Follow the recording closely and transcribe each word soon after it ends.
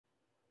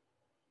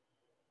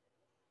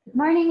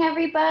Morning,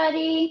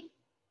 everybody.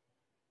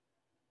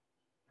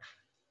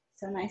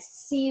 So nice to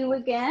see you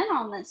again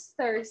on this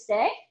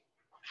Thursday.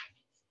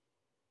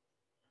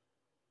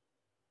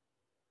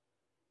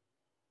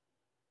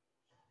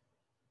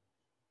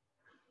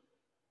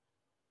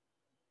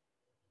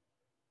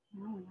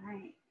 All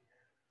right.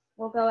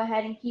 We'll go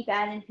ahead and keep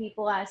adding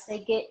people as they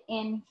get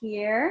in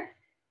here.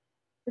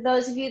 For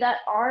those of you that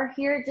are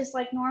here, just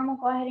like normal,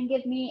 go ahead and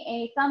give me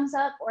a thumbs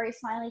up or a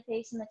smiley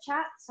face in the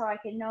chat so I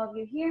can know if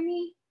you hear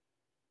me.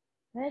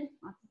 Good,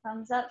 lots of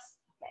thumbs ups.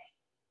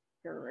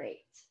 Okay, great.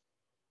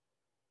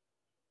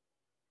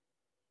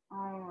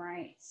 All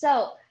right,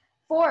 so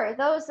for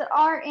those that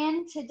are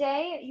in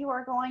today, you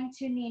are going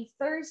to need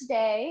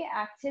Thursday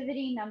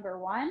activity number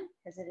 1,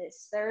 because it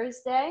is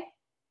Thursday.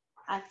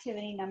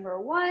 Activity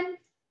number 1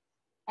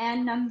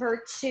 and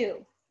number 2.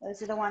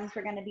 Those are the ones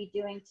we're going to be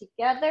doing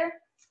together.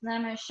 And then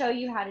I'm going to show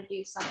you how to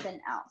do something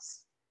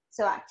else.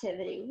 So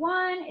activity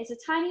 1 is a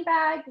tiny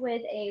bag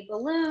with a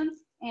balloon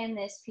and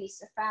this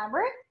piece of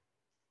fabric.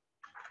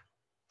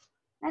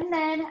 And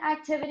then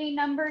activity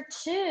number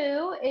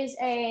 2 is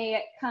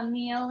a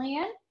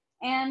chameleon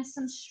and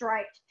some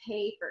striped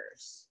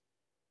papers.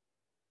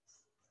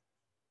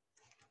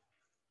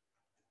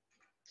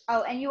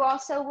 Oh, and you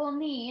also will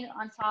need,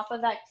 on top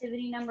of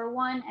activity number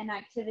 1 and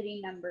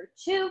activity number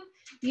 2,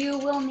 you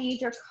will need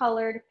your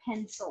colored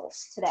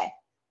pencils today.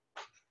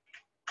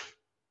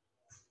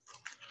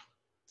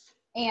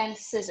 And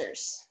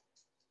scissors.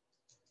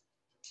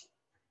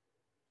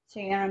 So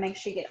you're gonna make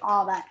sure you get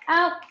all that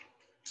out.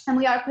 And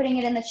we are putting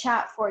it in the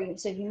chat for you.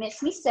 So if you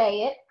miss me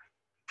say it,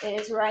 it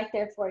is right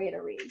there for you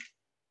to read.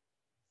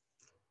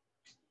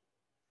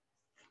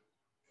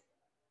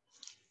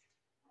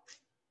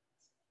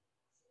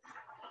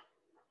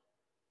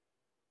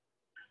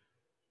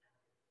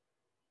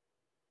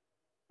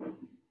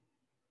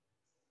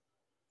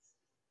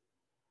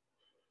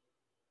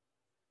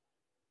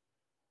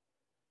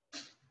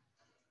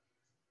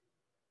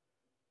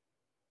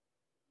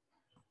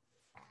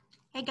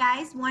 Hey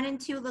guys, 1 and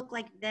 2 look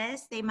like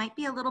this. They might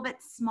be a little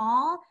bit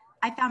small.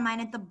 I found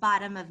mine at the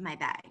bottom of my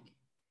bag.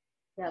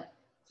 Yep,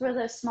 it's where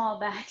those small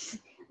bags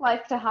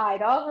like to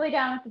hide, all the way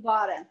down at the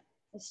bottom.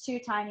 There's 2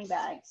 tiny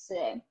bags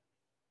today.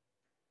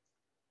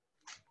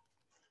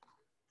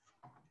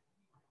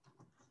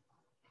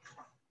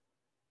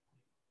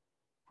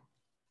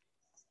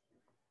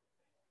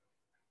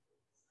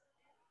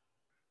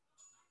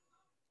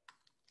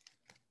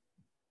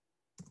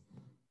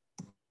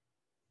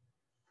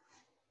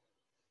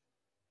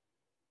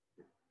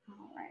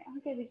 All right,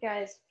 I'll give you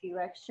guys a few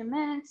extra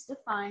minutes to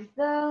find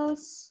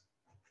those.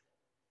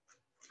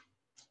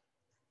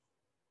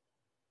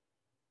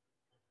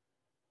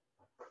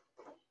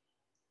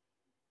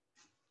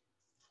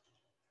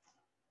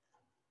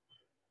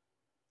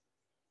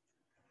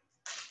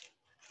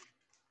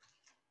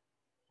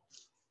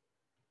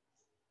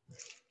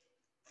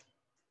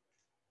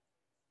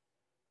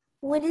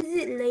 What is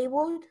it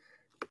labeled?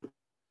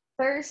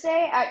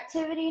 Thursday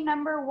activity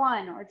number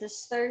 1, or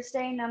just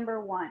Thursday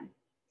number 1.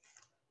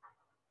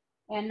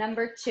 And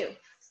number 2.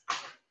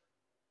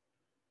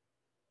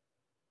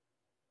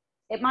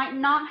 It might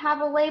not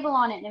have a label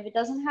on it, and if it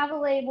doesn't have a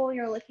label,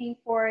 you're looking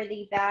for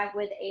the bag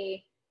with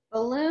a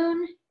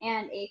balloon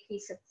and a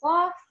piece of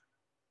cloth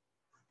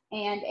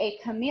and a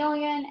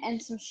chameleon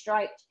and some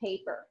striped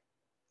paper.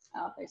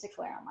 Oh, there's a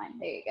glare on mine.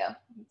 There you go.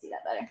 You can see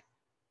that better.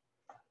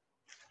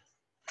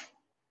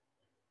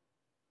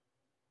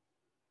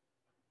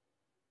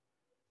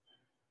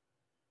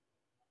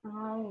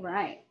 All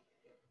right.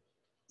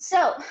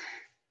 So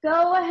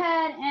go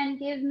ahead and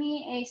give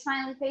me a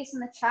smiley face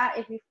in the chat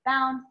if you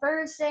found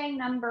Thursday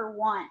number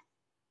 1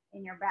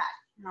 in your bag.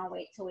 And I'll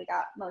wait till we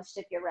got most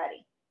of you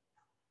ready.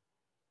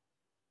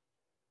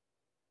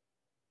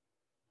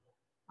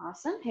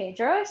 Awesome.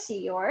 Pedro, I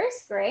see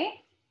yours. Great.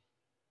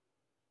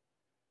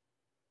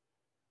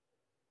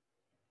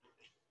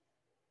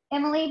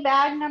 Emily,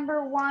 bag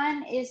number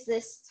 1 is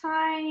this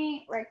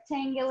tiny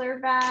rectangular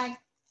bag.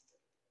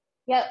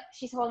 Yep,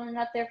 she's holding it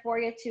up there for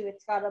you too.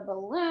 It's got a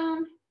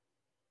balloon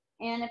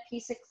and a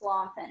piece of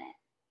cloth in it.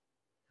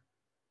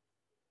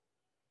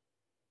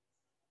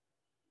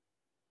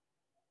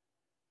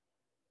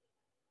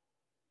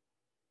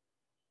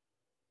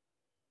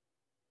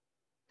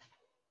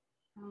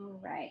 All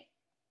right.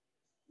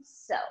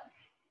 So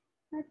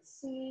let's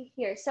see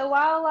here. So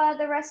while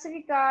the rest of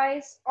you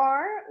guys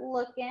are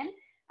looking,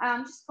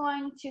 I'm just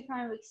going to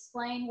kind of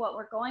explain what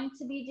we're going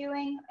to be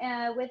doing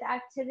with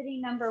activity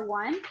number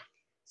 1.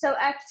 So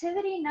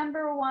activity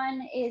number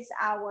 1 is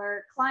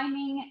our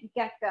climbing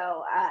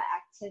gecko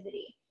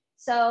activity.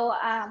 So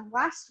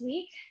last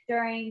week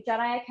during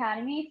Jedi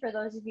Academy, for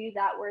those of you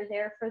that were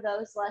there for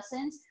those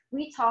lessons,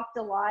 we talked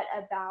a lot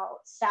about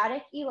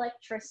static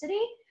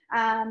electricity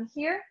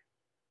here.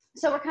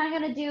 So we're kind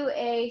of going to do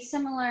a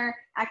similar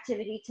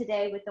activity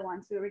today with the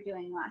ones we were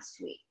doing last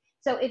week.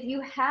 So if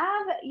you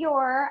have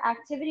your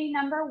activity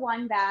number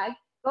 1 bag,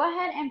 go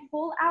ahead and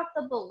pull out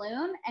the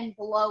balloon and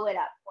blow it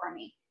up for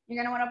me.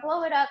 You're going to want to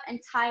blow it up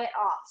and tie it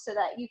off so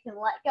that you can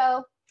let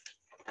go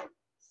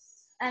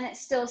and it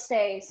still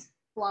stays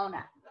blown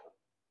up.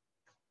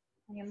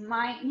 You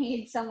might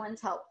need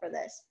someone's help for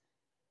this.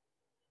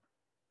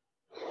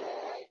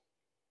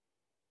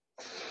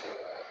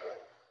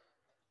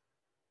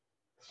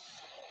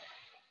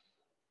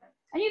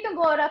 And you can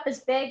blow it up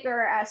as big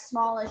or as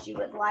small as you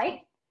would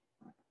like.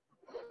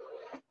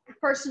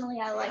 Personally,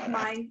 I like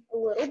mine a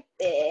little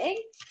big.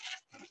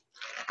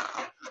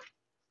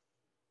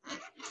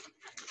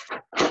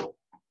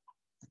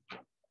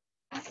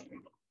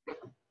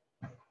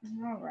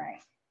 All right.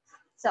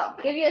 So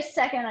give you a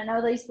second. I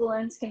know these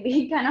balloons can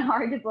be kind of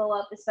hard to blow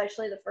up,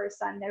 especially the first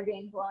time they're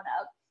being blown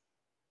up.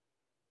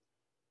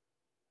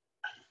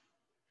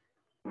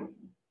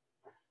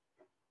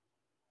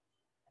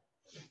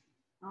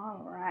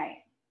 All right.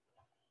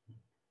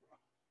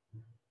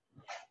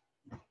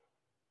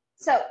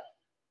 So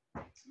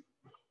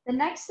the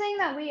next thing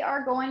that we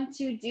are going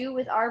to do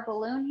with our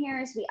balloon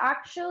here is we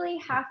actually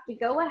have to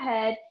go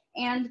ahead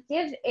and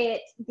give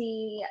it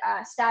the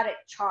static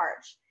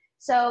charge.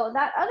 So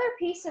that other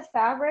piece of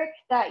fabric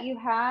that you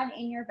had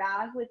in your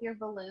bag with your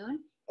balloon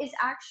is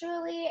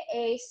actually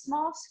a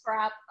small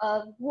scrap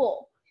of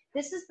wool.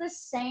 This is the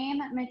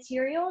same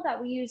material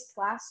that we used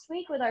last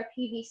week with our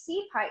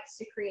PVC pipes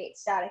to create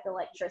static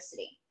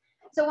electricity.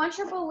 So once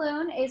your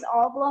balloon is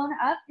all blown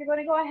up, you're going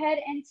to go ahead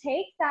and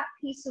take that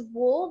piece of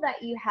wool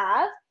that you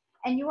have,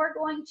 and you are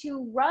going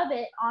to rub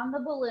it on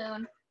the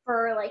balloon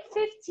for like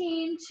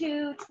 15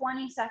 to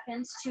 20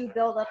 seconds to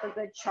build up a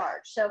good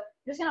charge. So I'm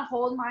just going to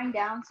hold mine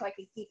down so I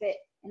can keep it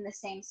in the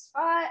same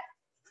spot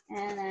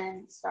and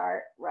then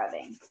start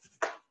rubbing.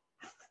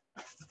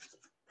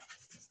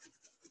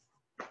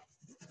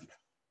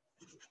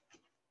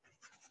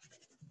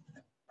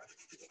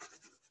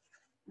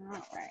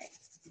 All right.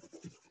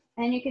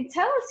 And you can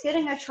tell it's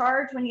getting a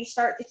charge when you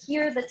start to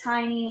hear the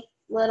tiny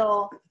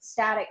little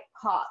static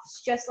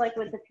pops, just like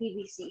with the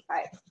PVC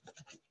pipe.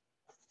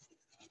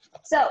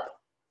 So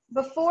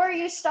before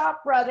you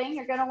stop rubbing,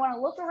 you're going to want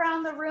to look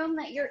around the room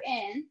that you're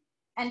in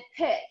and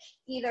pick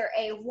either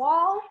a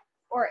wall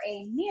or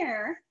a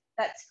mirror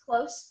that's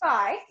close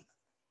by.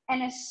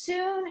 And as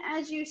soon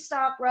as you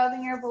stop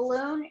rubbing your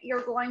balloon,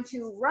 you're going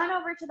to run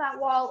over to that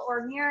wall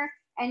or mirror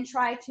and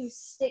try to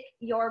stick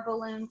your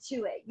balloon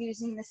to it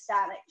using the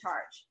static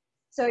charge.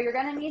 So you're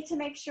going to need to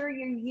make sure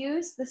you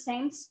use the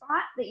same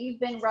spot that you've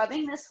been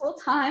rubbing this whole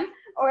time,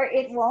 or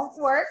it won't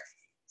work.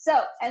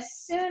 So as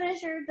soon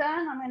as you're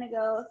done, I'm going to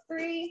go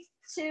 3,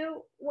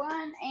 2,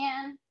 1,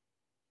 and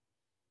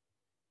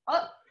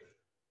oh,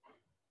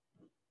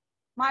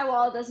 my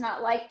wall does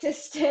not like to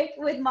stick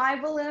with my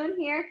balloon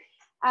here.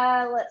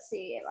 Let's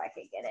see if I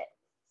can get it.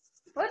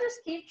 We'll just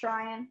keep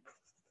trying.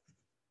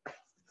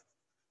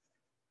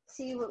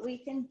 See what we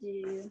can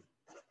do.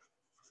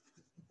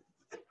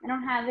 I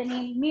don't have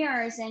any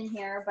mirrors in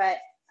here, but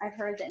I've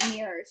heard that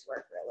mirrors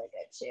work really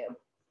good too.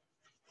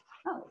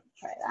 Oh,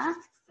 try that.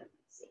 Let's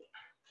see.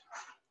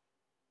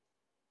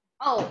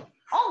 Oh,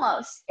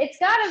 almost. It's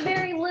got a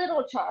very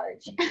little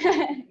charge.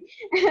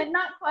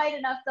 Not quite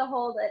enough to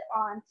hold it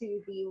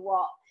onto the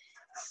wall.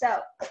 So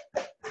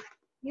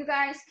you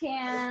guys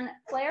can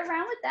play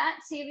around with that,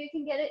 see if you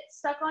can get it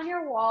stuck on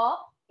your wall.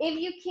 If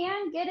you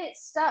can get it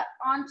stuck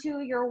onto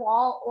your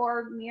wall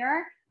or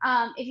mirror,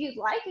 if you'd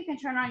like, you can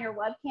turn on your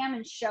webcam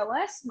and show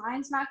us.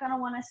 Mine's not going to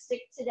want to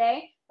stick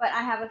today, but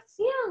I have a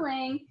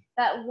feeling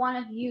that one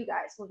of you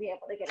guys will be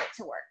able to get it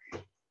to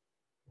work.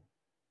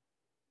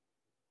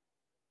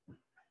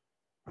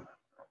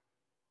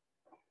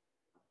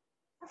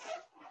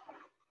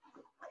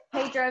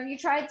 Pedro, have you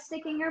tried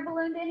sticking your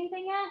balloon to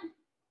anything yet?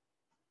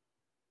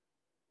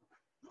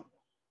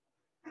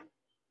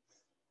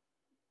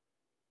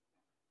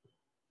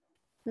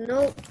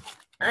 Nope.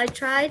 I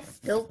tried.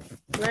 Nope.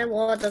 My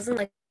wall doesn't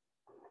like.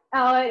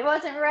 Oh, it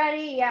wasn't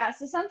ready. Yeah.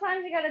 So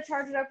sometimes you got to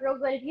charge it up real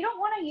good. If you don't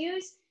want to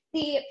use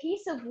the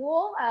piece of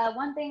wool,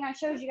 one thing I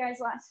showed you guys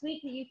last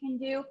week that you can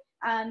do,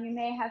 you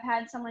may have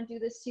had someone do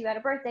this to you at a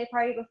birthday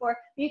party before,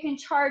 you can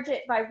charge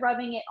it by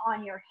rubbing it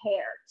on your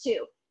hair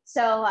too.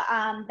 So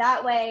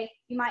that way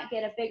you might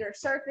get a bigger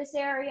surface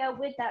area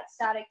with that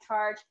static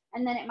charge,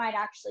 and then it might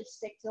actually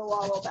stick to the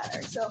wall a little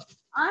better. So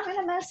I'm going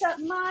to mess up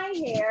my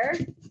hair.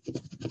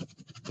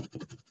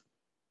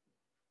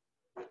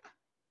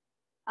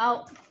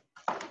 Oh,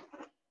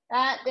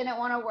 that didn't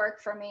want to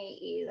work for me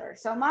either.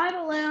 So my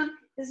balloon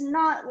is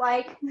not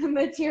like the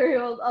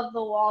material of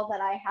the wall that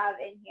I have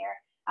in here,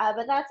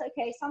 but that's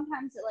okay.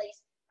 Sometimes it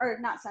likes, or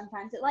not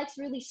sometimes, it likes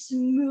really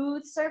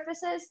smooth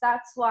surfaces.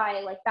 That's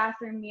why like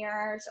bathroom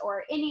mirrors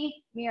or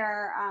any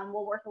mirror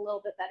will work a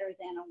little bit better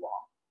than a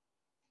wall.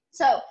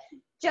 So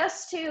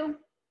just to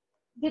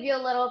give you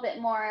a little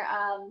bit more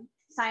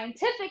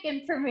scientific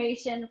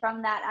information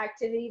from that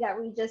activity that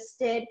we just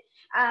did,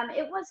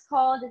 it was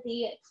called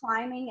the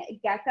climbing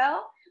gecko.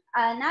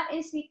 And that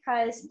is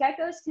because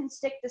geckos can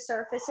stick to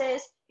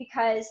surfaces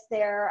because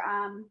their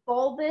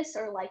bulbous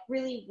or like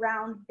really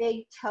round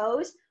big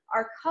toes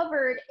are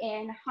covered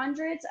in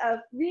hundreds of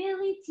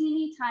really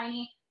teeny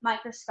tiny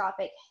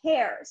microscopic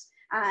hairs.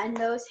 And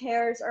those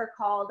hairs are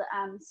called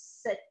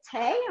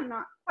setae. I'm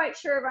not quite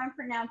sure if I'm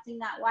pronouncing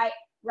that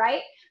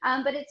right?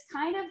 But it's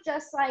kind of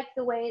just like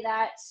the way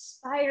that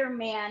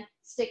Spider-Man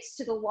sticks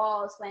to the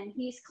walls when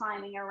he's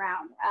climbing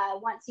around.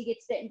 Once he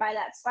gets bitten by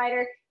that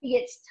spider, he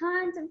gets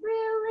tons of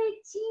really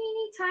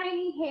teeny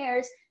tiny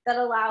hairs that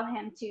allow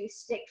him to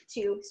stick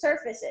to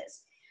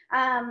surfaces.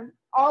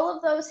 All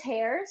of those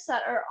hairs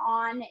that are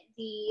on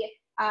the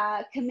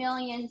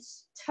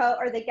chameleon's toe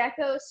or the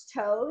gecko's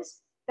toes,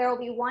 there will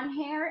be one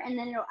hair, and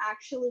then it'll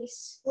actually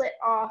split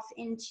off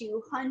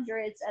into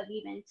hundreds of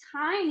even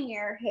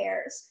tinier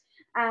hairs.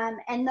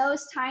 And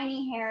those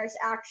tiny hairs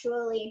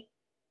actually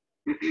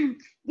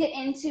get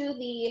into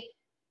the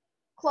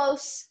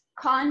close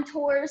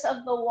contours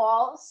of the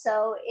wall.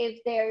 So if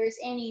there's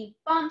any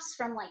bumps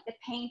from like the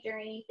paint or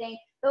anything,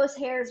 those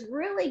hairs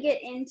really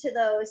get into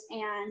those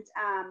and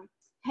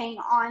hang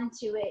on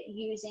to it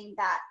using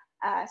that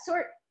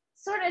sort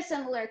of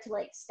similar to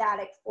like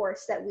static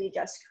force that we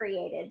just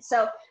created.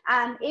 So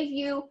if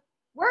you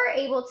were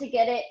able to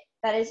get it,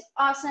 that is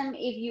awesome.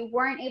 If you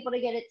weren't able to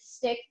get it to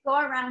stick, go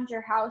around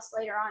your house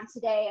later on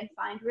today and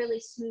find really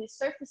smooth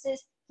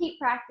surfaces. Keep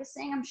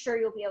practicing. I'm sure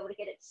you'll be able to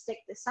get it to stick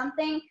to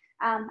something.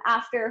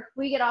 After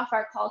we get off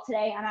our call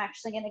today, I'm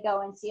actually going to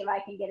go and see if I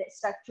can get it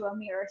stuck to a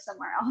mirror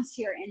somewhere else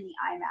here in the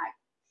IMAG.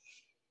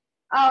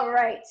 All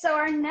right, so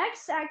our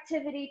next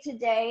activity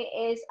today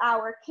is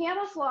our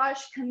camouflage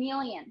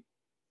chameleon.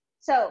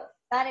 So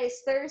that is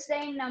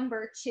Thursday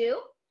number 2.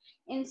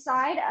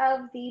 Inside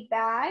of the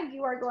bag,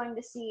 you are going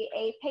to see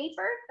a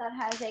paper that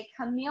has a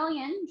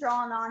chameleon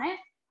drawn on it.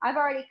 I've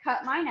already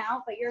cut mine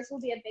out, but yours will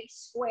be a big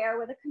square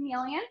with a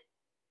chameleon.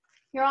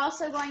 You're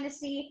also going to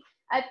see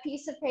a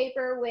piece of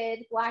paper with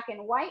black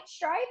and white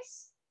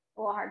stripes,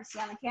 a little hard to see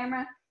on the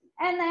camera,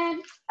 and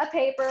then a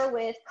paper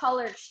with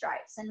colored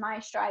stripes, and my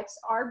stripes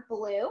are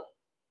blue.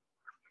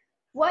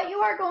 What you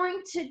are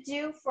going to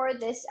do for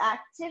this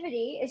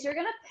activity is you're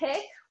going to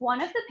pick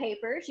one of the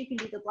papers. You can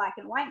do the black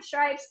and white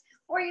stripes,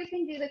 or you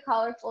can do the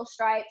colorful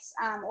stripes,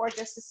 or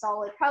just a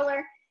solid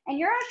color. And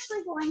you're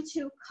actually going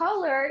to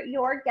color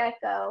your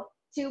gecko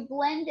to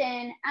blend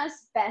in as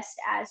best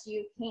as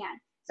you can.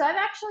 So I've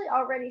actually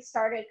already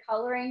started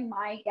coloring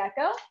my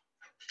gecko.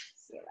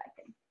 Let's see if I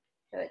can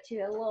show it to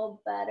you a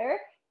little better.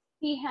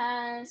 He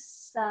has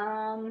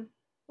some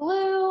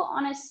blue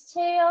on his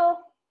tail.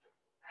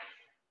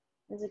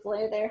 There's a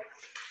glare there.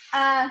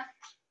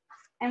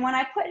 And when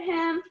I put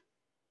him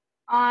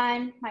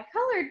on my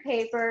colored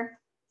paper,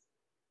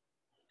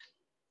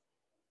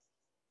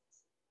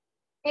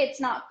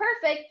 it's not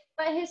perfect,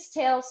 but his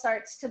tail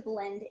starts to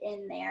blend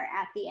in there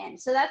at the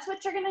end. So that's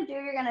what you're gonna do.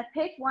 You're gonna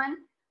pick one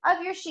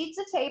of your sheets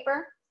of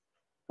paper.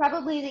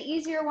 Probably the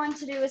easier one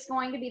to do is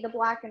going to be the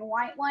black and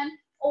white one,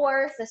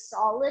 or the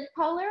solid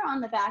color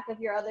on the back of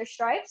your other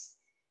stripes.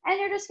 And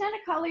you're just gonna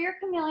color your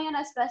chameleon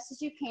as best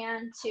as you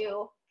can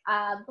to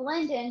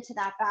blend into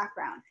that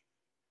background.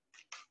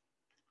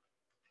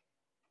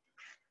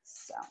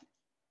 So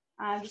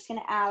I'm just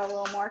gonna add a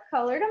little more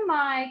color to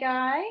my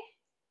guy.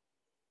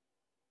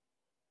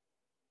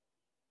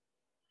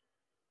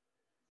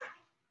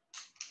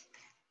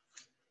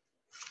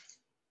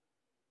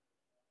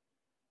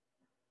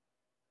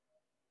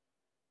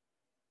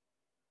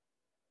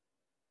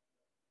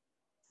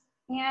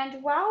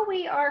 And while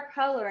we are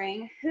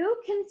coloring, who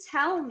can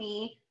tell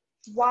me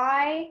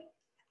why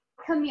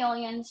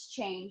chameleons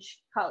change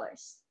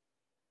colors?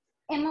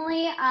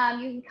 Emily, you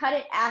can cut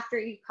it after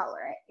you color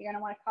it. You're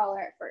gonna wanna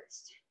color it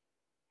first.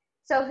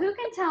 So who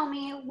can tell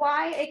me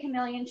why a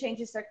chameleon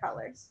changes their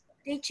colors?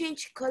 They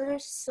change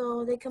colors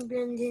so they can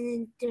blend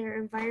in their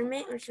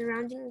environment or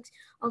surroundings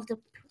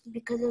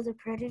because of the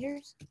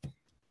predators.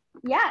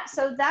 Yeah,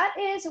 so that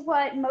is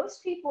what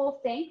most people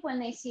think when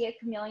they see a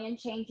chameleon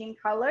changing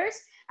colors.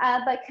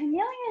 But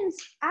chameleons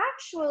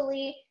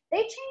actually, they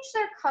change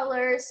their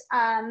colors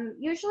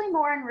usually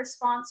more in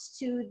response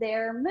to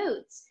their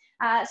moods.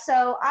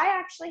 So I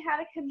actually had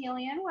a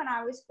chameleon when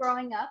I was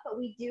growing up, but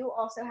we do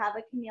also have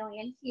a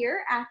chameleon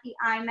here at the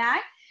IMAG.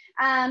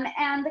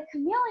 And the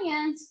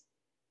chameleons,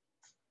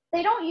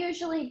 they don't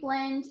usually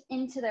blend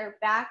into their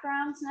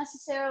backgrounds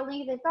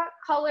necessarily. They've got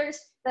colors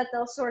that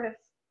they'll sort of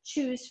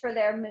choose for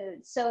their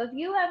moods. So if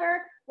you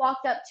ever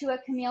walked up to a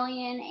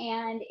chameleon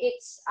and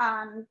its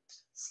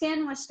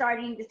skin was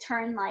starting to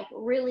turn like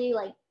really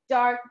like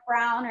dark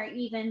brown or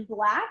even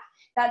black,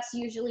 that's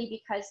usually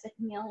because the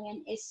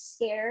chameleon is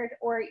scared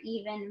or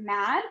even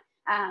mad.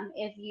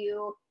 If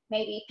you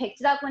maybe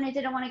picked it up when it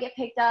didn't want to get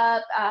picked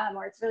up,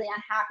 or it's really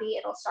unhappy,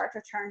 it'll start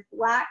to turn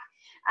black.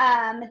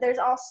 There's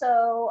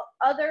also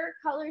other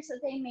colors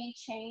that they may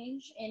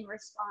change in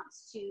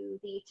response to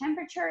the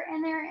temperature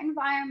in their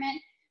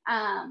environment,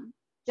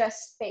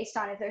 just based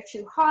on if they're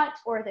too hot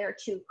or they're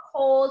too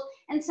cold.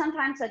 And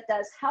sometimes that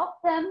does help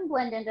them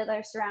blend into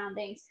their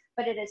surroundings,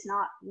 but it is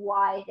not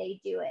why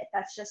they do it.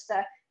 That's just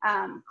a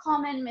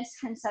common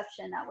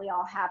misconception that we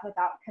all have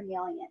about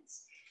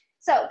chameleons.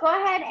 So go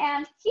ahead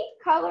and keep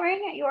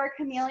coloring your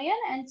chameleon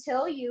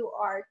until you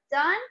are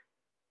done.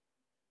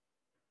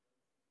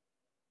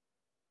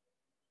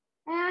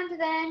 And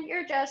then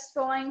you're just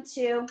going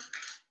to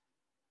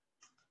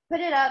put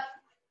it up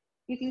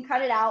You can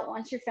cut it out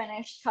once you're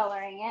finished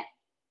coloring it.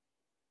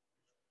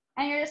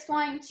 And you're just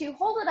going to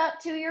hold it up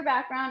to your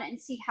background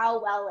and see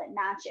how well it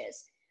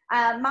matches.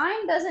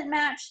 Mine doesn't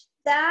match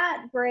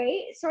that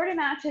great. It sort of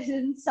matches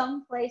in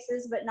some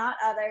places, but not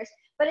others.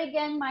 But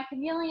again, my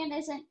chameleon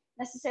isn't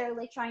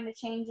necessarily trying to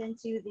change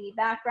into the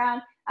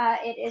background.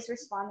 It is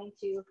responding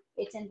to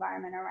its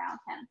environment around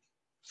him.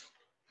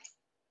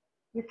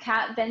 Your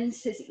cat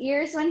bends his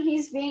ears when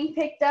he's being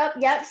picked up.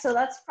 Yep, so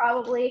that's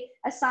probably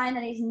a sign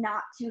that he's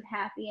not too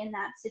happy in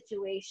that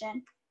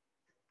situation.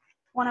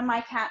 One of my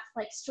cats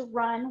likes to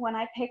run when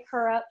I pick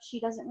her up. She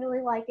doesn't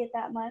really like it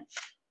that much.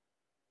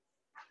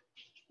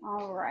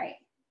 All right.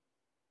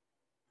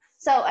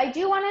 So I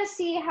do want to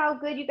see how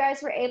good you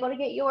guys were able to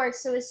get yours.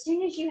 So as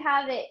soon as you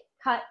have it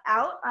cut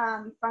out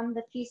from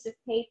the piece of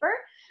paper,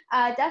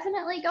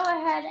 definitely go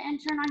ahead and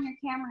turn on your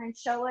camera and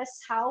show us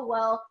how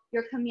well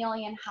your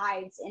chameleon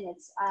hides in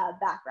its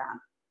background.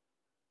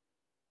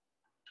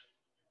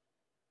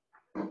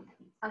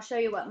 I'll show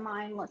you what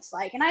mine looks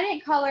like. And I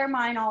didn't color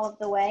mine all of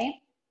the way.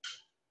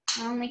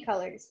 I only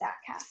colored his back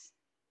half.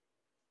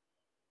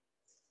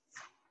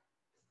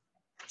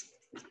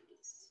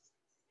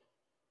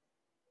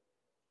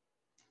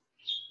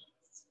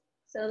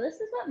 So this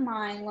is what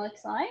mine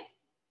looks like.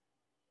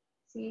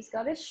 See, he's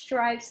got his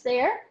stripes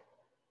there.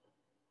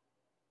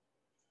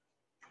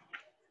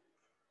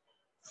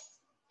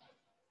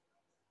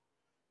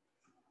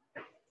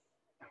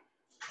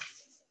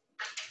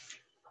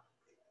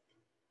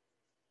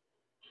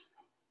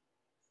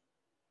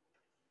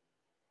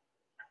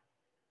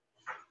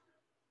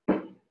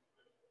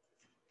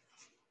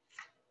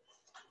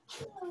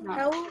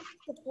 How are we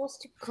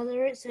supposed to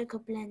color it so it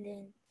could blend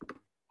in?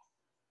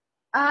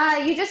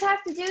 You just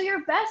have to do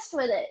your best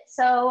with it.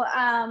 So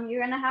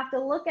you're gonna have to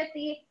look at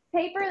the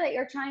paper that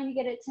you're trying to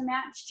get it to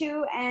match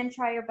to and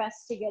try your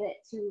best to get it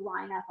to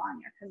line up on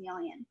your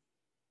chameleon.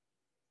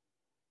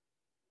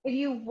 If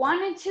you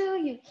wanted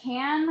to, you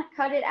can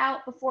cut it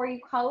out before you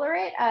color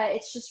it.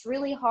 It's just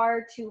really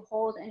hard to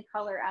hold and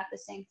color at the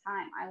same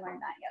time. I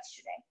learned that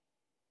yesterday.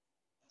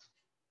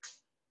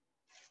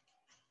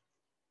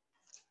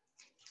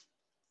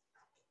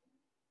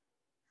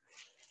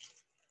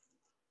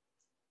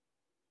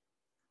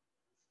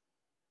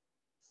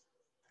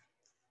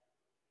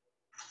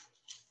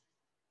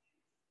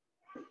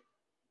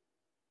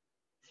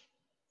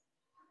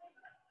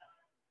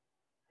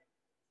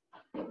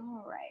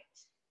 All right.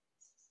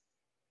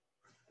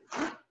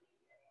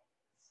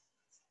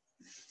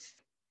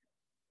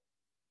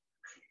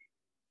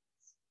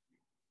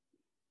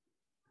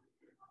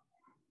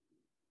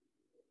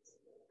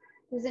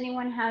 Does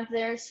anyone have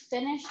theirs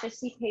finished? I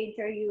see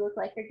Pedro, you look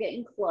like you're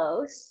getting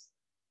close.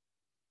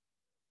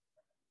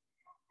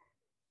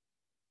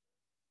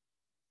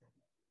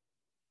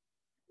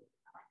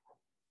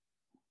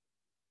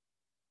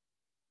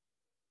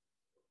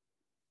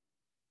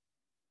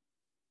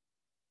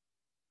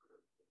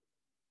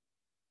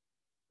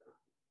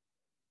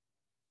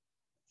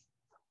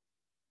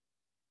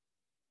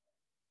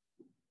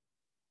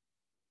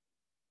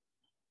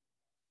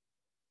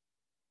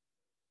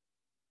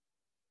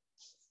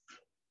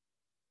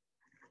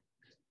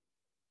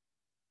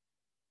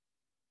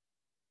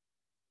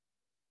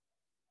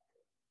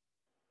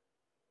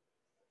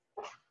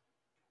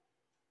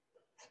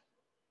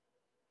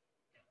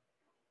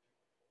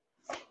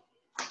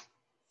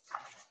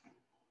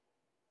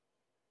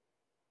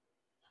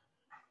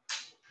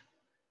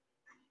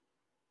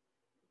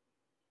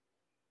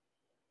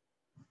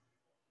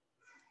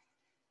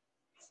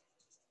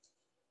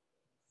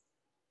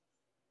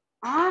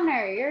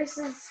 Honor, yours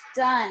is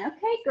done.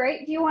 Okay,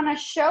 great. Do you want to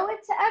show it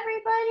to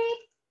everybody?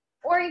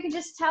 Or you can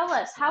just tell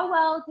us, how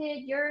well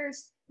did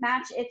yours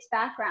match its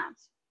background?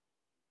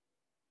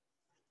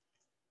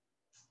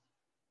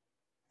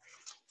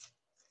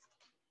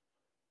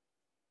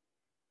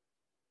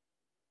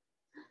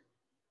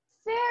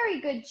 Very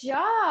good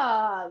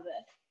job.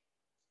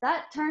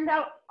 That turned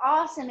out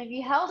awesome. If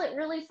you held it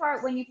really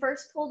far, when you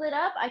first pulled it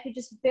up, I could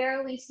just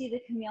barely see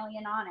the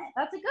chameleon on it.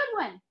 That's a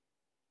good one.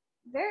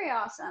 Very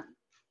awesome.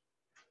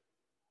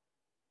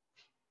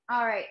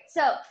 All right,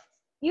 so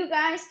you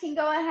guys can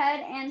go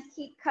ahead and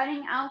keep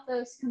cutting out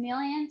those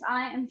chameleons.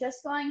 I am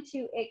just going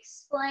to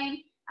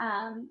explain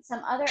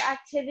some other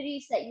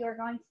activities that you're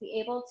going to be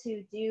able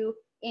to do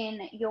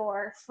in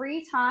your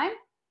free time.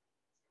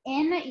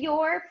 In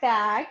your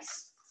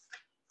bags,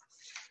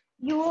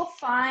 you will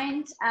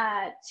find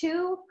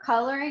 2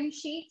 coloring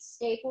sheets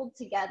stapled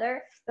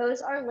together.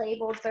 Those are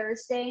labeled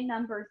Thursday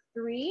number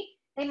 3.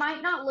 They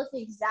might not look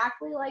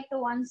exactly like the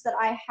ones that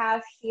I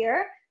have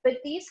here, but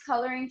these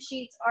coloring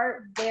sheets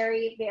are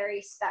very,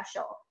 very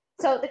special.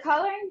 So the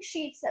coloring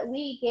sheets that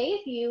we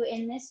gave you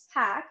in this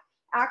pack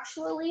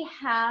actually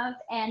have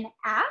an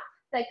app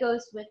that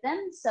goes with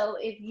them. So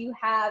if you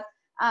have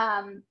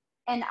an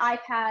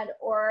iPad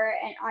or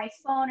an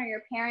iPhone, or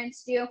your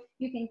parents do,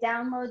 you can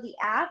download the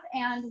app,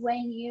 and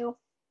when you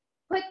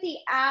put the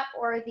app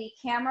or the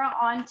camera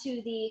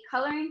onto the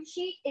coloring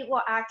sheet, it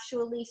will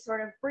actually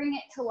sort of bring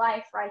it to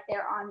life right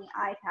there on the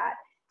iPad.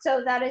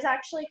 So that is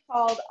actually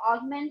called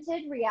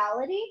augmented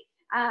reality.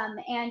 And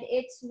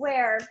it's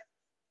where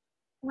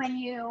when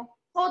you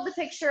hold the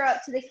picture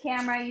up to the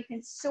camera, you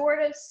can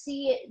sort of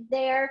see it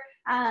there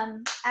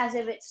as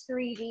if it's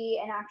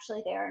 3D and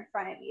actually there in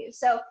front of you.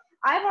 So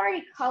I've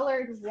already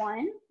colored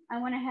one.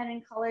 I went ahead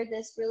and colored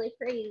this really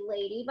pretty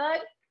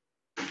ladybug.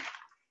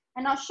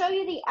 And I'll show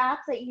you the app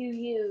that you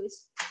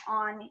use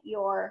on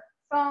your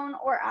phone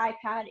or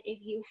iPad if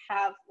you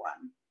have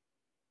one.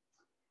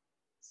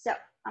 So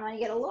I'm going to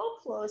get a little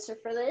closer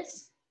for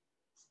this.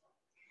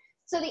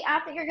 So the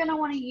app that you're going to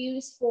want to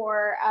use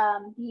for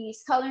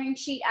these coloring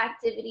sheet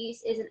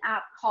activities is an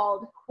app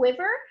called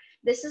Quiver.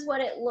 This is what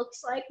it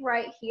looks like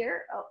right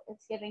here. Oh,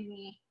 it's giving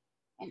me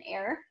an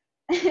error.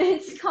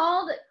 It's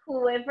called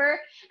Quiver,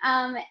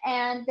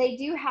 and they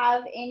do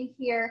have in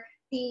here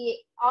the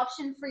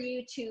option for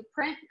you to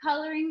print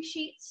coloring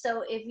sheets.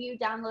 So if you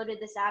downloaded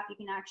this app, you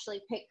can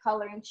actually pick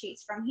coloring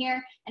sheets from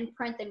here and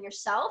print them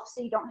yourself.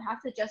 So you don't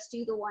have to just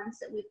do the ones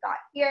that we've got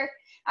here.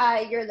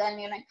 You're then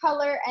going to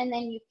color and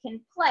then you can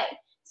play.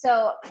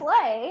 So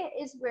play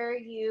is where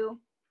you,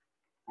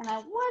 and I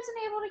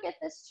wasn't able to get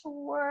this to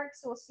work,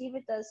 so we'll see if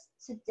it does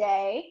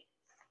today.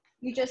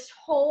 You just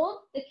hold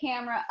the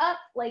camera up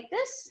like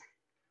this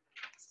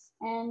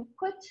and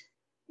put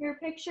your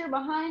picture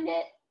behind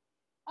it.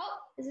 Oh,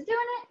 is it doing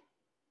it?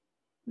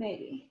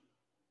 Maybe.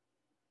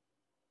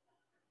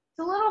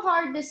 It's a little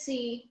hard to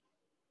see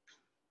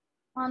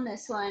on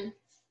this one.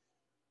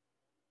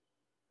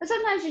 But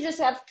sometimes you just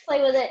have to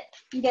play with it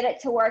and get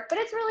it to work. But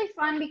it's really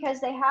fun because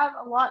they have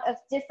a lot of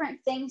different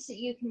things that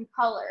you can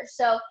color.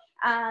 So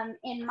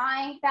in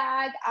my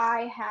bag,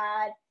 I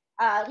had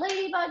a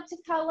ladybug to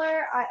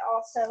color. I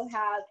also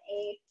have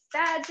a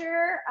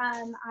badger.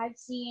 I've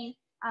seen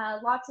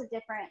lots of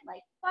different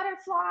like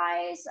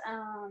butterflies.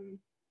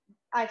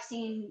 I've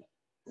seen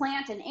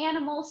plant and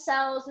animal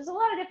cells. There's a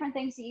lot of different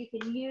things that you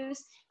can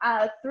use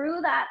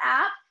through that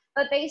app,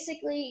 but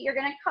basically you're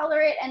gonna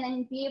color it and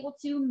then be able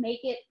to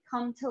make it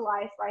come to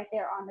life right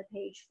there on the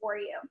page for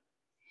you.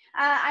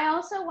 I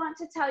also want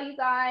to tell you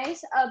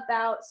guys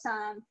about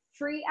some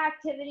free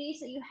activities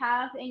that you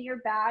have in your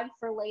bag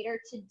for later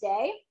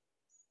today.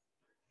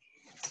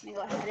 Let me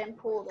go ahead and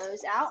pull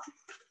those out.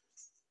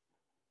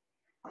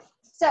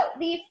 So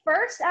the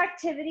first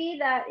activity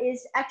that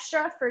is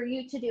extra for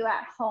you to do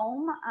at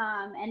home,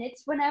 and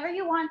it's whenever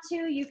you want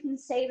to, you can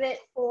save it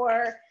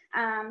for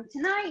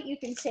tonight, you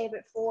can save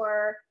it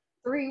for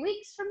 3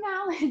 weeks from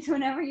now, it's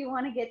whenever you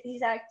want to get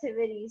these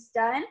activities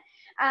done.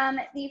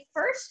 The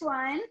first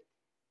one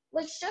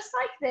looks just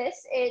like this.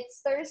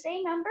 It's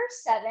Thursday number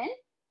 7.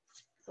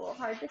 It's a little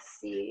hard to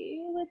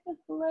see with the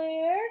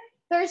glare.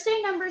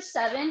 Thursday number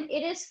 7,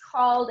 it is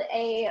called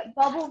a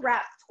bubble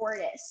wrap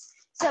tortoise.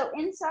 So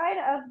inside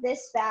of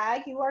this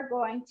bag, you are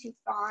going to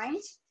find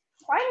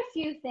quite a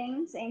few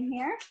things in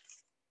here.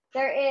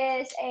 There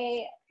is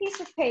a piece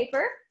of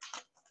paper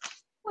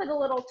with a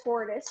little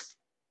tortoise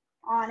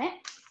on it.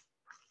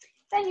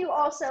 Then you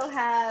also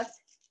have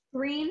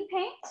green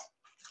paint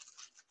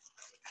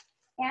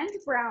and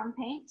brown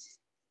paint,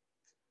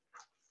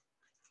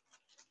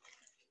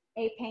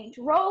 a paint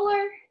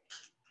roller,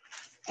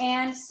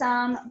 and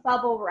some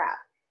bubble wrap.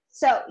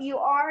 So you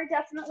are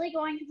definitely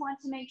going to want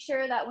to make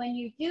sure that when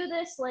you do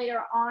this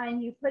later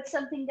on, you put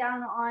something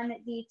down on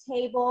the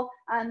table,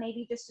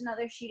 maybe just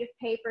another sheet of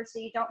paper so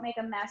you don't make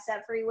a mess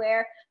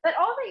everywhere. But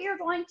all that you're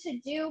going to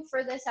do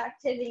for this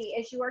activity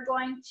is you are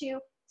going to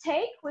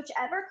take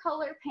whichever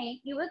color paint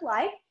you would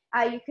like.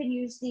 You can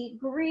use the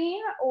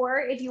green,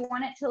 or if you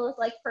want it to look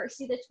like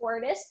Percy the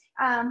tortoise,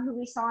 who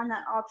we saw in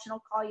that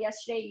optional call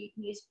yesterday, you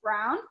can use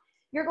brown.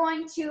 You're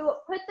going to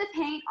put the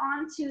paint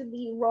onto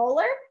the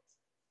roller.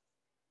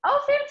 Oh,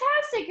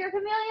 fantastic. Your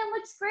chameleon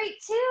looks great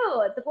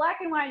too. The black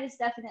and white is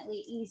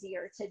definitely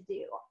easier to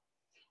do.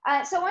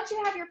 So once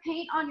you have your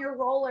paint on your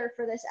roller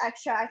for this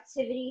extra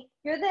activity,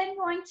 you're then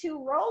going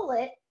to roll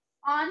it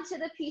onto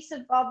the piece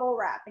of bubble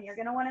wrap. And you're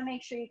going to want to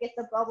make sure you get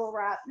the bubble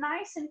wrap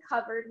nice and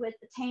covered with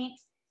the paint.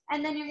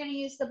 And then you're going to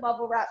use the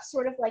bubble wrap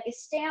sort of like a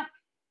stamp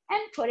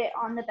and put it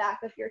on the back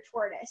of your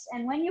tortoise.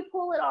 And when you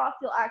pull it off,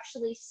 you'll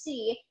actually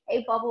see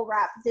a bubble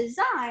wrap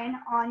design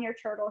on your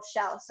turtle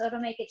shell. So it'll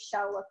make its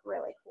shell look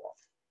really cool.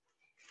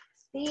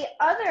 The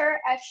other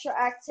extra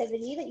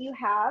activity that you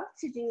have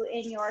to do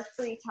in your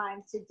free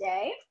time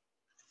today,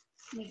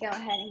 let me go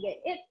ahead and get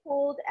it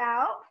pulled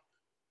out,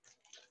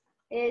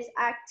 is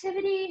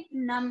activity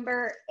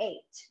number 8.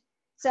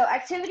 So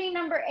activity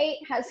number 8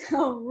 has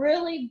a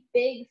really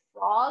big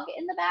frog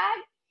in the bag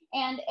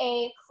and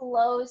a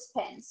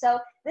clothespin. So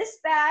this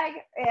bag,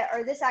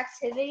 or this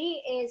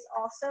activity, is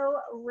also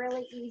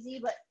really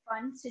easy but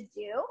fun to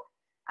do.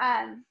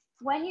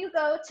 When you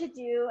go to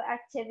do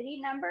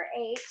activity number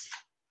 8,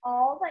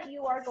 all that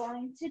you are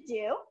going to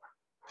do,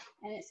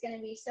 and it's going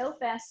to be so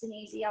fast and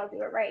easy, I'll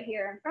do it right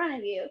here in front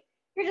of you.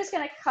 You're just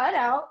going to cut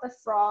out the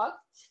frog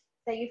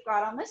that you've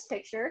got on this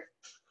picture,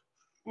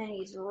 and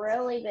he's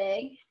really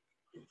big.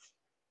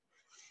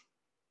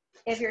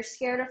 If you're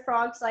scared of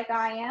frogs like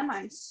I am,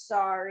 I'm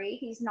sorry,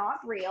 he's not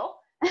real.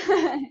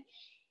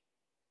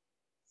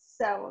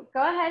 So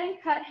go ahead and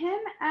cut him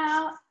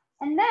out.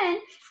 And then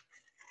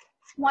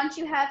once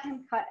you have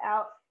him cut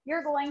out,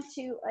 you're going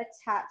to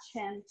attach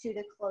him to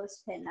the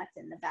clothespin that's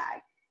in the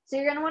bag. So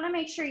you're going to want to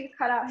make sure you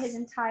cut out his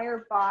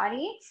entire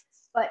body,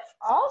 but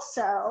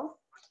also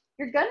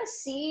you're going to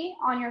see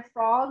on your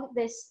frog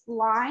this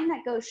line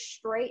that goes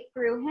straight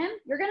through him.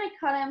 You're going to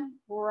cut him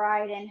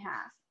right in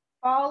half.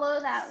 Follow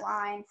that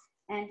line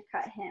and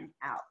cut him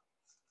out.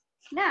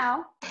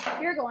 Now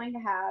you're going to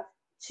have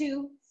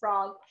 2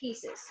 frog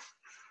pieces.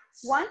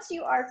 Once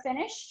you are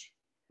finished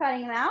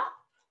cutting them out,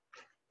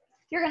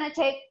 you're going to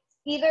take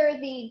either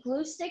the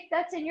glue stick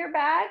that's in your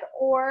bag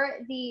or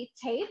the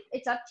tape.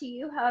 It's up to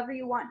you, however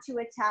you want to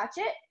attach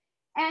it.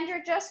 And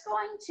you're just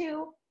going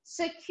to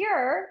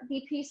secure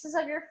the pieces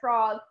of your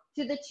frog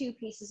to the 2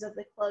 pieces of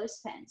the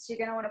clothespin. So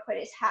you're going to want to put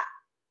his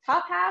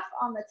top half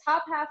on the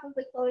top half of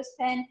the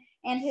clothespin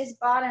and his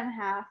bottom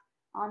half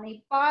on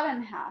the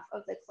bottom half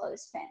of the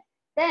clothespin.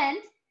 Then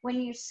when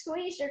you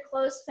squeeze your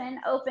clothespin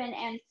open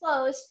and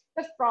close,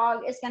 the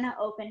frog is going to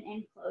open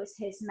and close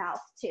his mouth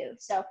too.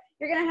 So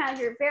you're going to have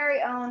your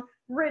very own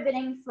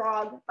riveting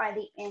frog by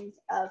the end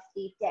of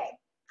the day.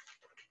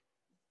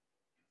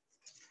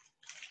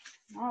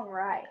 All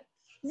right.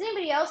 Does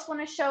anybody else want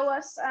to show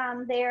us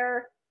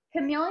their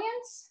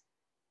chameleons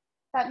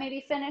that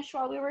maybe finished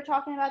while we were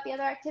talking about the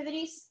other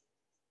activities?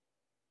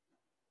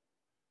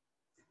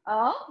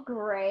 Oh,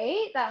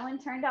 great. That one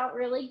turned out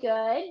really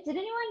good. Did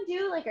anyone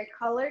do like a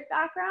colored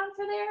background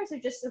for theirs or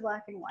just the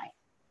black and white?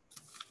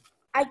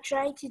 I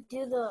tried to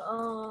do the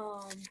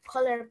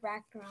color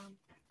background.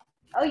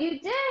 Oh, you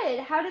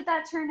did? How did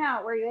that turn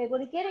out? Were you able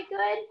to get it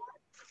good?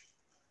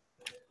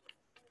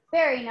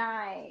 Very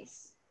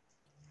nice.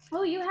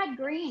 Oh, you had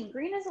green.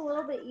 Green is a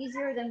little bit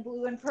easier than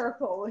blue and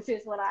purple, which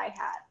is what I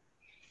had.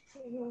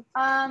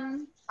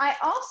 I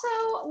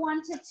also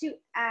wanted to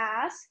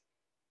ask,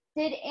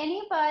 did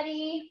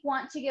anybody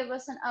want to give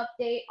us an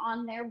update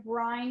on their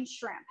brine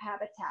shrimp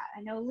habitat?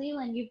 I know,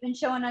 Leland, you've been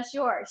showing us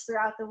yours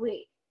throughout the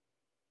week.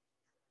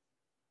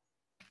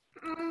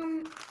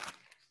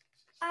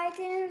 I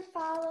didn't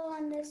follow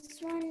on this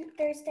one,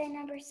 Thursday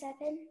number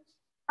 7.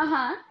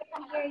 Uh-huh.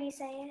 I hear you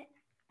say it.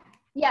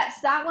 Yes,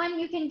 that one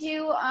you can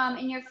do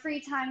in your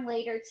free time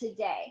later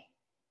today.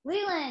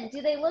 Leland,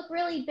 do they look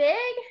really big?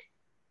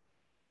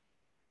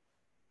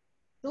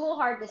 It's a little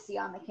hard to see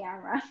on the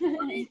camera.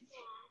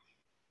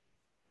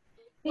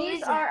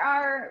 These are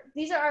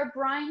our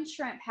brine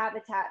shrimp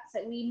habitats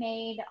that we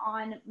made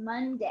on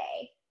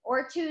Monday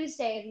or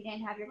Tuesday if you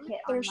didn't have your kit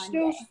on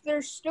Monday.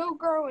 They're still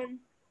growing.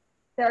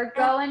 They're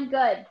going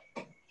good.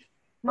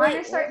 Mine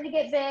are starting to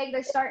get big.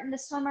 They're starting to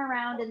swim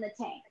around in the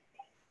tank.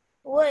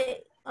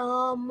 What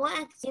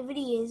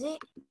activity is it?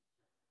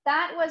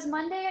 That was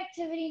Monday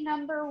activity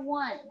number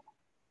 1.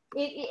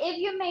 If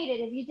you made it,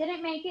 if you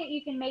didn't make it,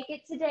 you can make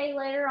it today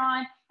later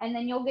on, and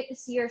then you'll get to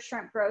see your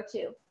shrimp grow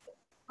too.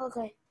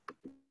 Okay.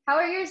 How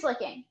are yours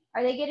looking?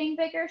 Are they getting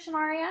bigger,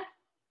 Shamaria?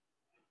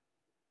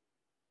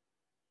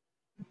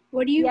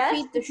 What do you Yes?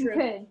 feed the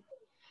shrimp? Good.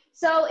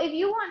 So if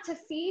you want to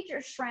feed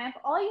your shrimp,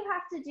 all you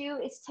have to do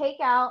is take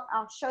out,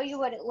 I'll show you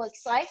what it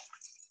looks like.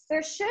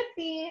 There should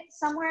be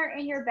somewhere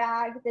in your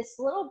bag, this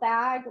little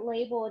bag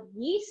labeled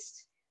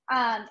yeast.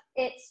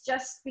 It's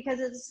just because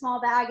it's a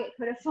small bag, it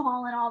could have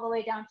fallen all the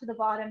way down to the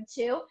bottom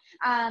too.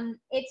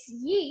 It's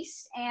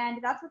yeast, and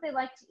that's what they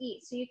like to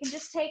eat. So you can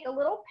just take a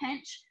little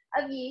pinch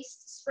of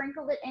yeast,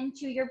 sprinkle it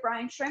into your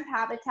brine shrimp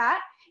habitat,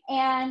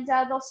 and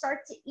they'll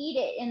start to eat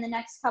it in the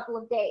next couple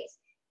of days.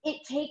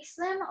 It takes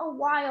them a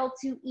while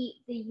to eat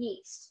the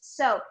yeast.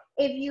 So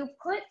if you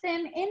put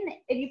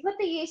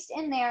the yeast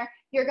in there,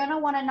 you're gonna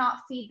wanna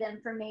not feed them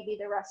for maybe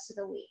the rest of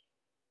the week.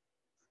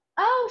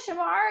 Oh,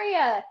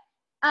 Shamaria,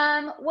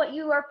 what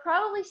you are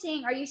probably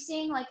seeing, are you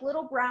seeing like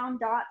little brown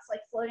dots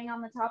like floating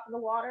on the top of the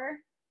water?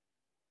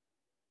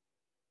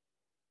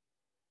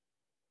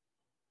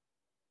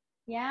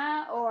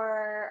 Yeah,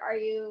 or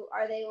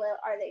are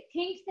they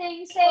pink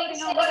things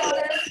floating on the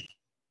water?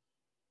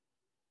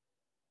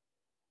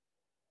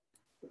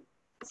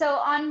 So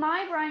on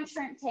my brine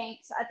shrimp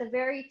tanks, at the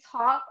very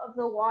top of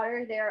the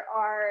water, there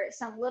are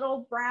some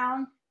little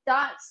brown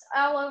dots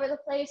all over the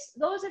place.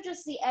 Those are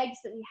just the eggs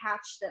that we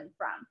hatch them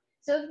from.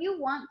 So if you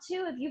want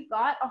to, if you've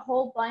got a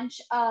whole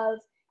bunch of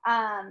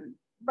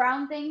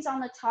brown things on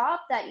the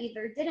top that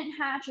either didn't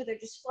hatch or they're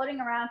just floating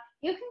around,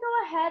 you can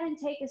go ahead and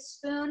take a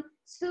spoon,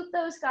 scoop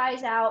those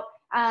guys out.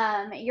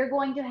 You're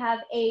going to have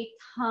a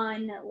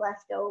ton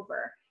left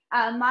over.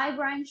 My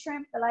brine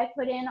shrimp that I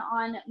put in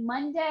on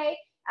Monday,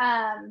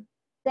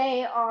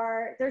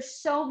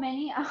 there's so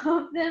many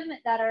of them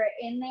that are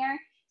in there.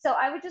 So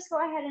I would just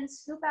go ahead and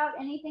scoop out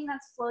anything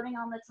that's floating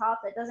on the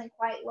top that doesn't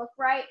quite look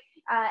right,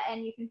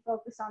 and you can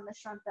focus on the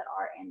shrimp that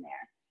are in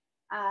there.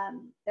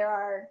 There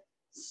are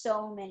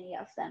so many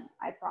of them,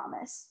 I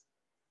promise.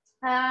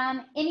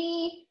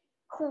 Any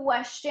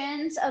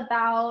questions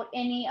about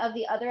any of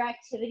the other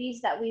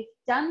activities that we've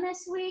done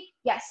this week?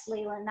 Yes,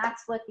 Leland,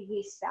 that's what the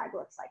yeast bag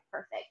looks like.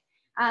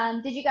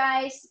 Perfect. Did you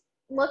guys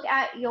look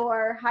at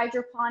your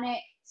hydroponic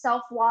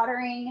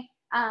self-watering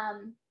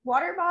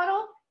water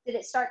bottle? Did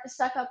it start to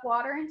suck up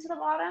water into the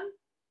bottom?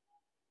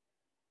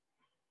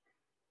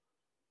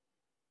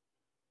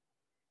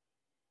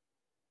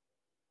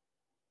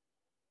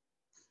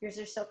 Yours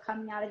are still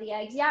coming out of the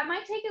eggs. Yeah, it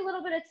might take a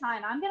little bit of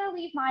time. I'm going to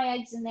leave my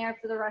eggs in there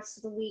for the rest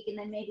of the week and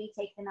then maybe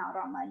take them out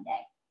on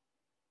Monday.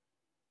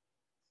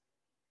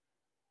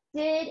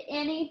 Did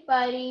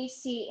anybody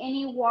see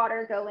any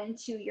water go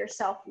into your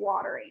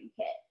self-watering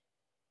kit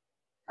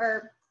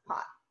or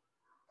pot?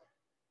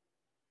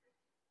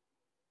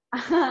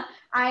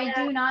 I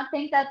do not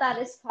think that that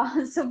is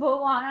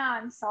possible,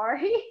 Juana. I'm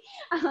sorry.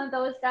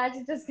 Those guys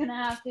are just going to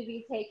have to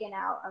be taken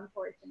out,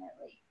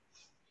 unfortunately.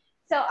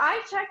 So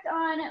I checked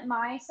on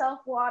my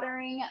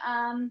self-watering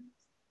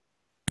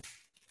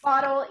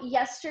bottle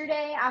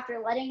yesterday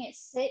after letting it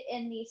sit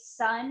in the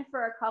sun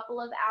for a couple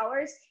of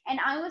hours,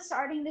 and I was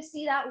starting to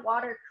see that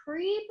water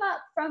creep up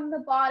from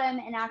the bottom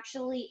and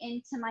actually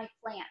into my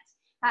plant.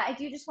 I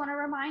do just want to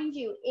remind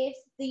you, if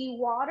the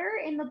water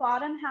in the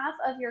bottom half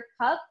of your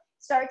cup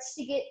starts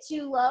to get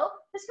too low,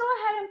 just go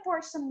ahead and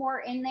pour some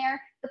more in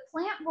there. The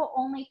plant will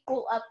only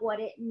pull up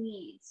what it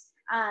needs.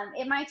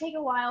 It might take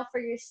a while for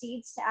your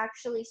seeds to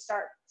actually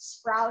start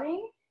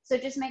sprouting. So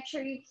just make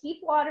sure you keep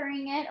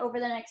watering it over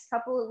the next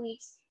couple of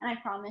weeks, and I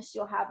promise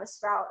you'll have a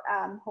sprout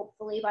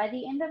hopefully by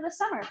the end of the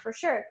summer for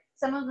sure.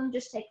 Some of them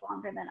just take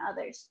longer than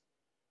others.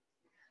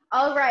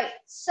 All right,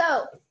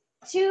 so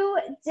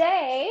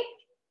today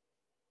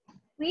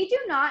we do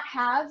not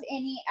have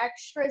any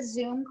extra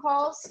Zoom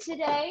calls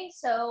today,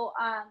 so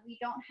we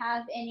don't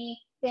have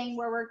anything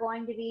where we're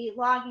going to be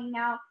logging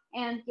out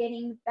and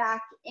getting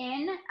back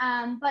in,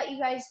 but you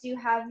guys do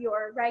have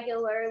your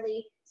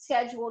regularly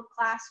scheduled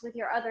class with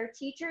your other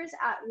teachers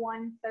at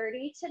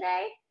 1:30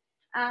 today.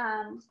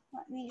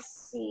 Let me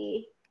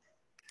see.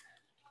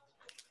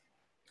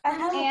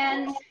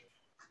 And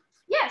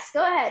yes,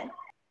 go ahead.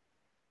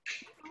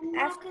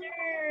 After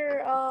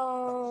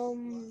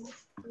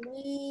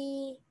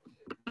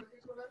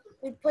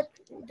we put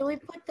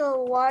the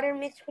water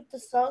mixed with the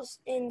sauce,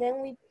 and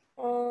then we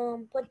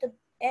put the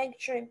egg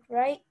shrimp,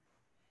 right?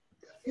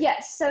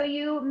 Yes, so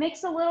you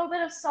mix a little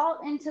bit of salt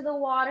into the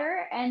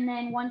water, and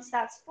then once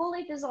that's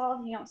fully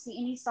dissolved, you don't see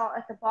any salt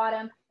at the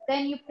bottom,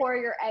 then you pour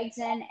your eggs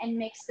in and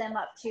mix them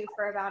up too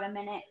for about a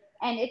minute.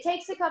 And it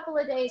takes a couple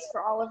of days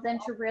for all of them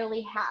to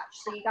really hatch.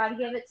 So you got to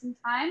give it some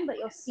time, but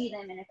you'll see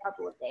them in a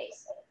couple of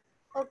days.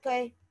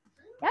 Okay.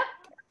 Yep.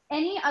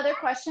 Any other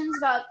questions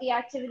about the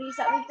activities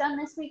that we've done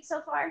this week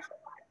so far?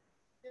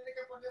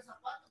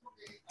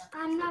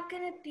 I'm not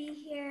going to be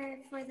here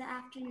for the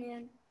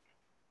afternoon.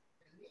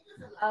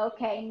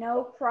 Okay,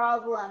 no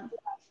problem.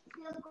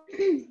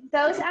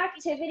 Those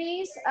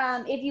activities,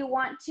 if you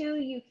want to,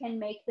 you can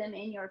make them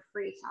in your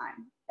free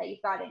time that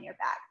you've got in your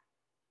bag.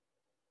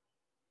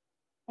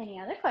 Any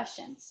other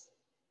questions?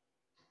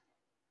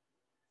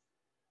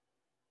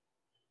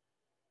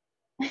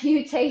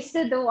 You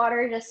tasted the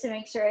water just to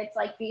make sure it's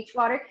like beach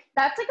water.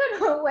 That's a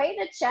good way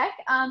to check.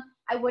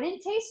 I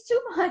wouldn't taste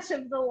too much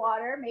of the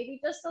water, maybe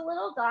just a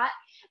little dot,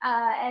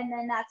 and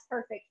then that's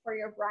perfect for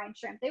your brine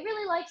shrimp. They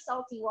really like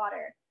salty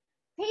water.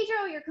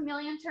 Pedro, your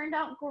chameleon turned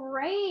out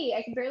great.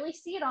 I can barely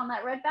see it on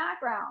that red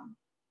background.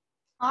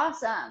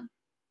 Awesome.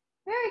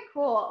 Very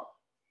cool.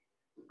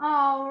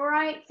 All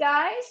right,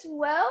 guys.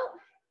 Well,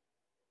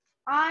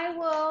 I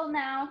will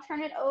now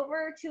turn it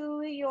over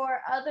to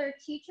your other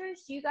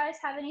teachers. Do you guys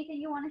have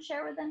anything you want to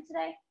share with them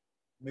today?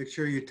 Make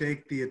sure you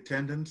take the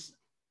attendance.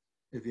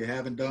 If you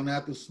haven't done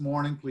that this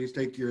morning, please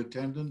take your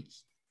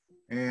attendance.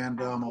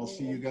 And I'll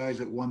see you guys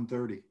at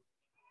 1:30.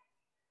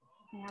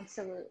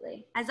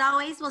 Absolutely. As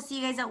always, we'll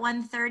see you guys at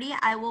 1:30.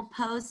 I will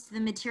post the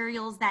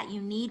materials that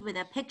you need with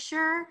a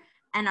picture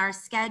and our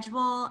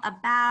schedule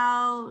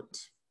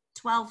about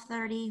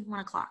 12:30, 1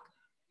 o'clock.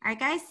 All right,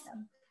 guys?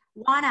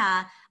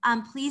 Juana,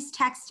 please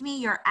text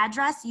me your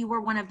address. You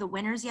were one of the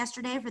winners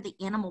yesterday for the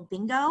animal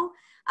bingo.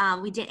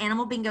 We did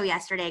animal bingo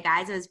yesterday,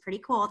 guys. It was pretty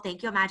cool.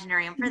 Thank you,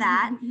 Imaginarium, for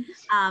that.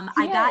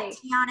 I got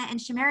Tiana and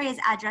Shamaria's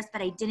address,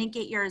 but I didn't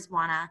get yours,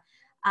 Juana.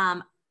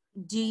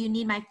 Do you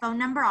need my phone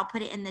number? I'll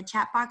put it in the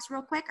chat box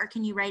real quick, or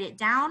can you write it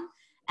down?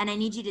 And I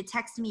need you to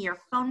text me your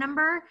phone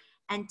number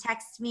and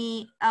text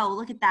me. Oh,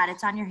 look at that.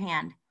 It's on your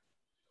hand.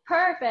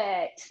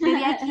 Perfect.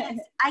 Maybe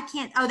I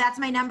can't. Oh, that's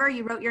my number.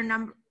 You wrote your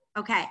number.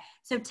 Okay.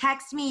 So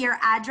text me your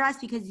address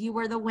because you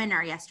were the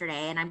winner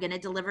yesterday and I'm going to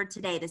deliver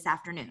today this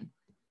afternoon.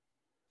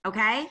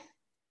 Okay.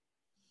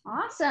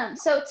 Awesome.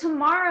 So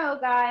tomorrow,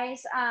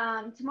 guys,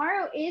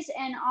 tomorrow is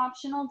an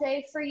optional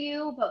day for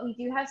you, but we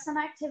do have some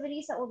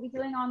activities that we'll be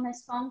doing on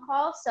this phone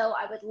call. So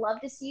I would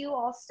love to see you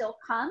all still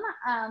come.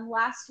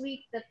 Last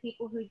week, the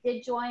people who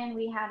did join,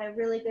 we had a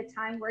really good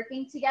time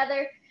working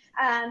together.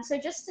 So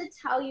just to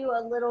tell you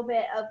a little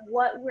bit of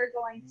what we're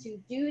going to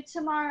do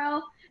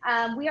tomorrow,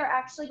 we are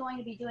actually going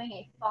to be doing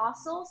a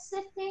fossil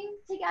sifting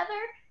together.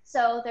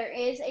 So there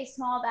is a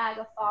small bag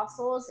of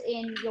fossils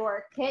in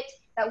your kit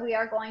that we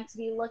are going to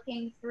be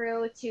looking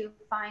through to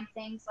find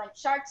things like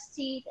shark's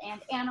teeth and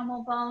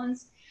animal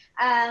bones.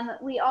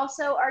 We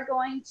also are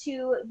going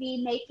to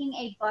be making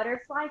a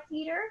butterfly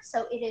feeder.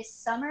 So it is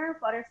summer.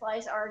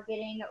 Butterflies are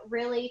getting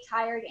really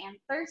tired and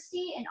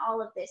thirsty in all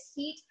of this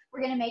heat.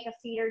 We're going to make a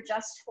feeder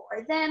just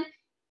for them.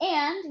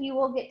 And you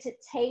will get to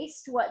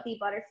taste what the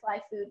butterfly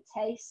food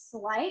tastes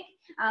like.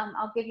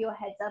 I'll give you a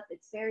heads up.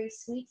 It's very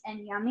sweet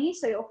and yummy,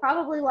 so you'll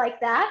probably like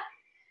that.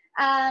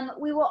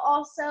 We will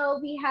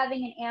also be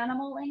having an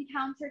animal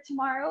encounter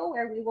tomorrow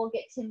where we will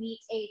get to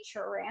meet a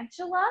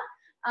tarantula.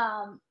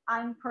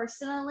 I'm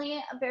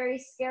personally very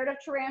scared of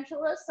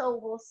tarantulas, so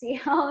we'll see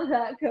how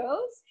that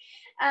goes.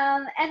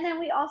 And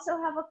then we also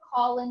have a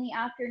call in the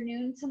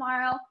afternoon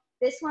tomorrow.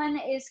 This one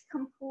is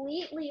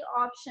completely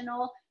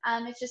optional.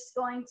 It's just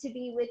going to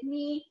be with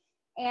me,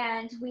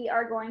 and we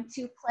are going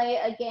to play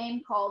a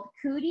game called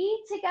Cootie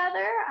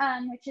together,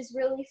 which is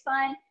really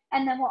fun.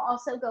 And then we'll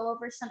also go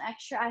over some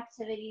extra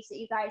activities that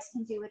you guys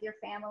can do with your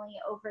family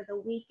over the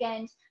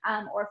weekend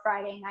or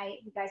Friday night.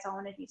 You guys all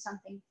want to do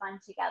something fun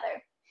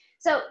together.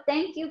 So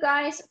thank you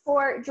guys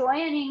for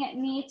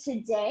joining me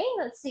today.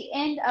 That's the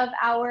end of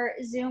our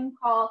Zoom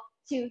call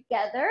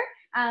together.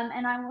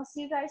 And I will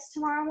see you guys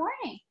tomorrow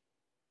morning.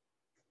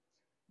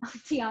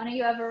 Tiana,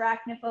 you have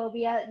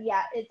arachnophobia?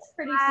 Yeah, it's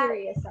pretty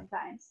serious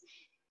sometimes.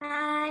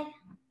 Bye.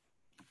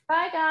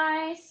 Bye,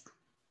 guys.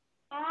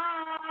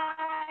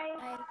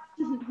 Bye.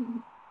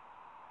 Bye.